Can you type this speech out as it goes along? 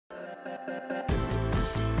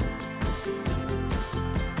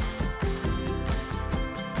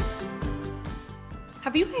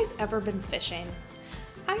Have you guys ever been fishing?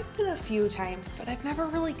 I've been a few times, but I've never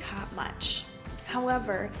really caught much.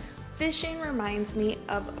 However, fishing reminds me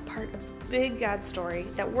of a part of the big God story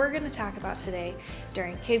that we're going to talk about today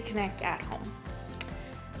during Kid Connect at Home.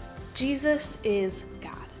 Jesus is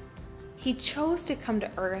God. He chose to come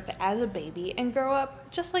to earth as a baby and grow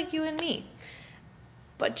up just like you and me.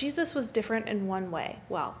 But Jesus was different in one way.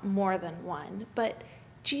 Well, more than one. But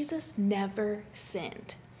Jesus never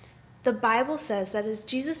sinned. The Bible says that as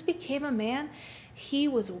Jesus became a man, he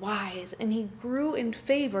was wise and he grew in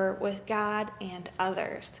favor with God and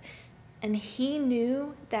others. And he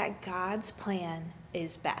knew that God's plan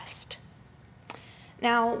is best.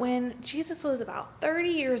 Now, when Jesus was about 30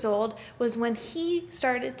 years old was when he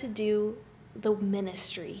started to do the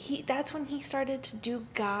ministry. That's when he started to do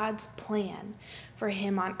God's plan for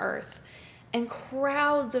him on earth. And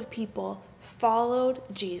crowds of people followed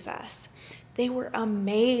Jesus. They were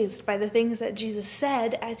amazed by the things that Jesus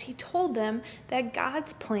said as he told them that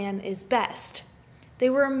God's plan is best. They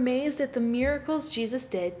were amazed at the miracles Jesus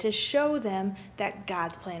did to show them that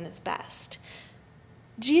God's plan is best.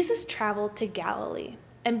 Jesus traveled to Galilee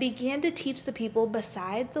and began to teach the people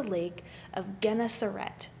beside the lake of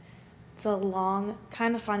Gennesaret. It's a long,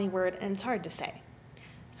 kind of funny word, and it's hard to say.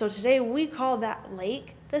 So today we call that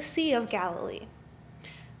lake the Sea of Galilee.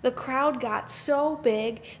 The crowd got so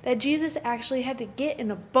big that Jesus actually had to get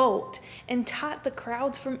in a boat and taught the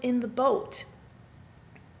crowds from in the boat.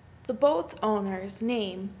 The boat's owner's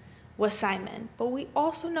name was Simon, but we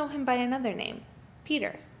also know him by another name,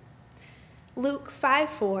 Peter. Luke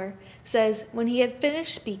 5:4 says, when he had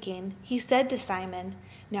finished speaking, he said to Simon,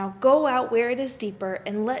 "Now go out where it is deeper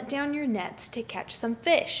and let down your nets to catch some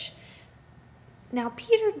fish." Now,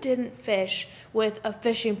 Peter didn't fish with a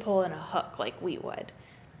fishing pole and a hook like we would.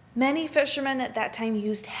 Many fishermen at that time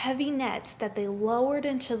used heavy nets that they lowered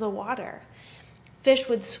into the water. Fish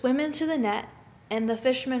would swim into the net, and the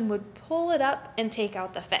fishermen would pull it up and take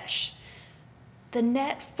out the fish. The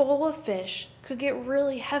net full of fish could get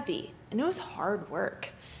really heavy, and it was hard work.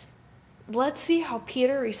 Let's see how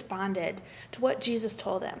Peter responded to what Jesus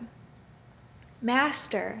told him.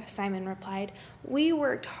 "Master," Simon replied, "we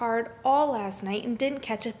worked hard all last night and didn't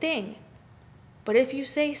catch a thing. But if you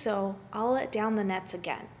say so, I'll let down the nets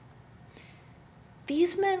again."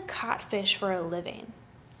 These men caught fish for a living.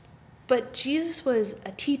 But Jesus was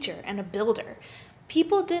a teacher and a builder.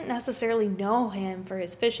 People didn't necessarily know him for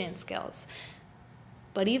his fishing skills.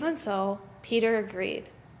 But even so, Peter agreed.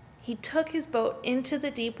 He took his boat into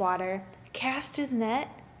the deep water, cast his net,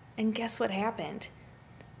 and guess what happened?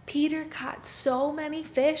 Peter caught so many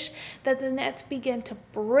fish that the nets began to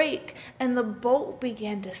break and the boat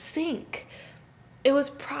began to sink. It was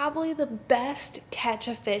probably the best catch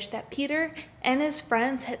of fish that Peter and his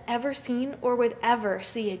friends had ever seen or would ever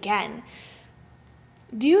see again.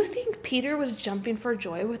 Do you think Peter was jumping for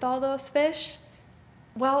joy with all those fish?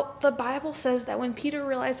 Well, the Bible says that when Peter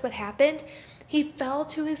realized what happened, he fell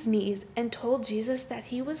to his knees and told Jesus that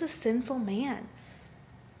he was a sinful man.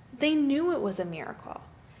 They knew it was a miracle.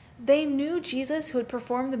 They knew Jesus, who had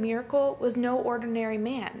performed the miracle, was no ordinary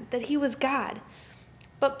man, that he was God.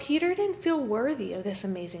 But Peter didn't feel worthy of this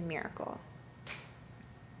amazing miracle.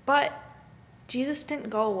 But Jesus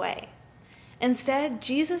didn't go away. Instead,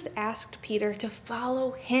 Jesus asked Peter to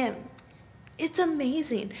follow him. It's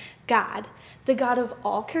amazing. God, the God of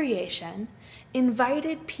all creation,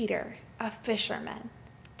 invited Peter, a fisherman,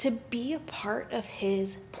 to be a part of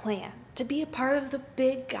his plan, to be a part of the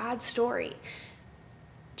big God story.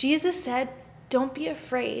 Jesus said, "Don't be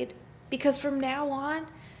afraid, because from now on,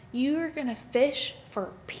 you're going to fish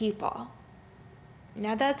for people."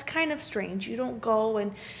 Now that's kind of strange. You don't go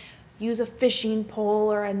and use a fishing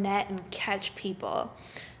pole or a net and catch people.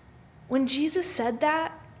 When Jesus said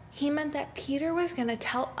that, he meant that Peter was going to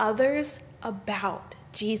tell others about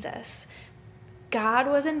Jesus. God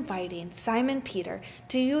was inviting Simon Peter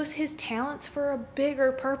to use his talents for a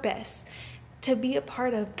bigger purpose, to be a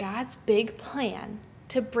part of God's big plan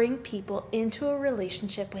to bring people into a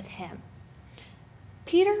relationship with him.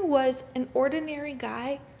 Peter was an ordinary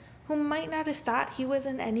guy who might not have thought he was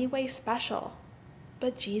in any way special,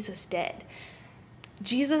 but Jesus did.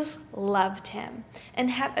 Jesus loved him and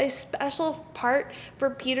had a special part for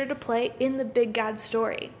Peter to play in the big God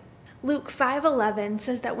story. Luke 5:11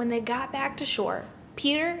 says that when they got back to shore,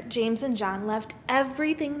 Peter, James, and John left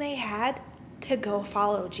everything they had to go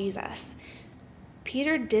follow Jesus.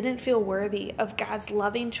 Peter didn't feel worthy of God's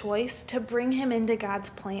loving choice to bring him into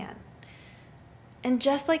God's plan. And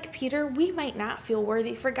just like Peter, we might not feel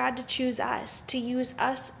worthy for God to choose us, to use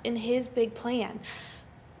us in his big plan.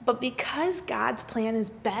 But because God's plan is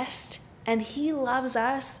best and he loves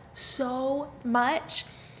us so much,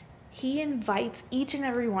 he invites each and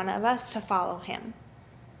every one of us to follow him.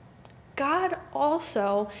 God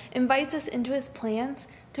also invites us into his plans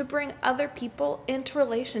to bring other people into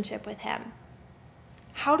relationship with him.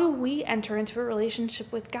 How do we enter into a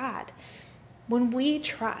relationship with God? When we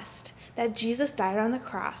trust that Jesus died on the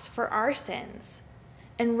cross for our sins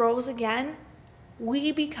and rose again,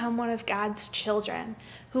 we become one of God's children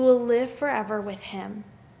who will live forever with him.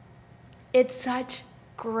 It's such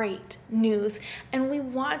great news, and we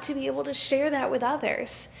want to be able to share that with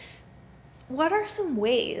others. What are some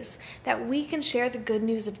ways that we can share the good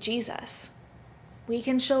news of Jesus? We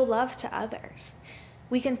can show love to others.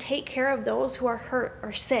 We can take care of those who are hurt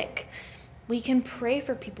or sick. We can pray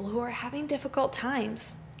for people who are having difficult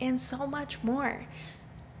times, and so much more.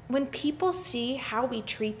 When people see how we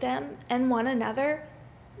treat them and one another,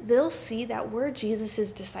 they'll see that we're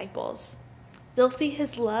Jesus' disciples. They'll see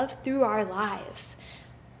his love through our lives.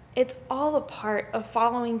 It's all a part of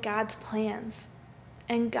following God's plans,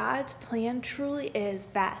 and God's plan truly is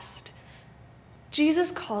best.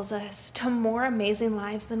 Jesus calls us to more amazing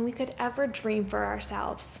lives than we could ever dream for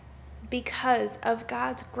ourselves. Because of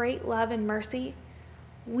God's great love and mercy,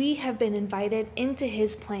 we have been invited into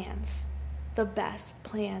his plans, the best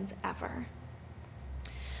plans ever.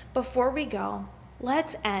 Before we go,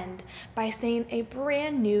 let's end by saying a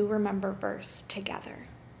brand new remember verse together.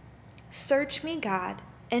 Search me, God,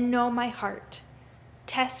 and know my heart.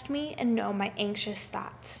 Test me and know my anxious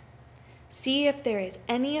thoughts. See if there is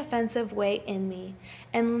any offensive way in me,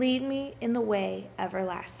 and lead me in the way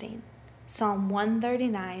everlasting. Psalm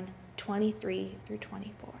 139, 23 through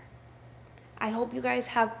 24. I hope you guys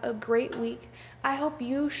have a great week. I hope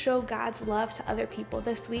you show God's love to other people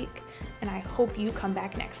this week, and I hope you come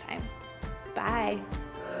back next time. Bye.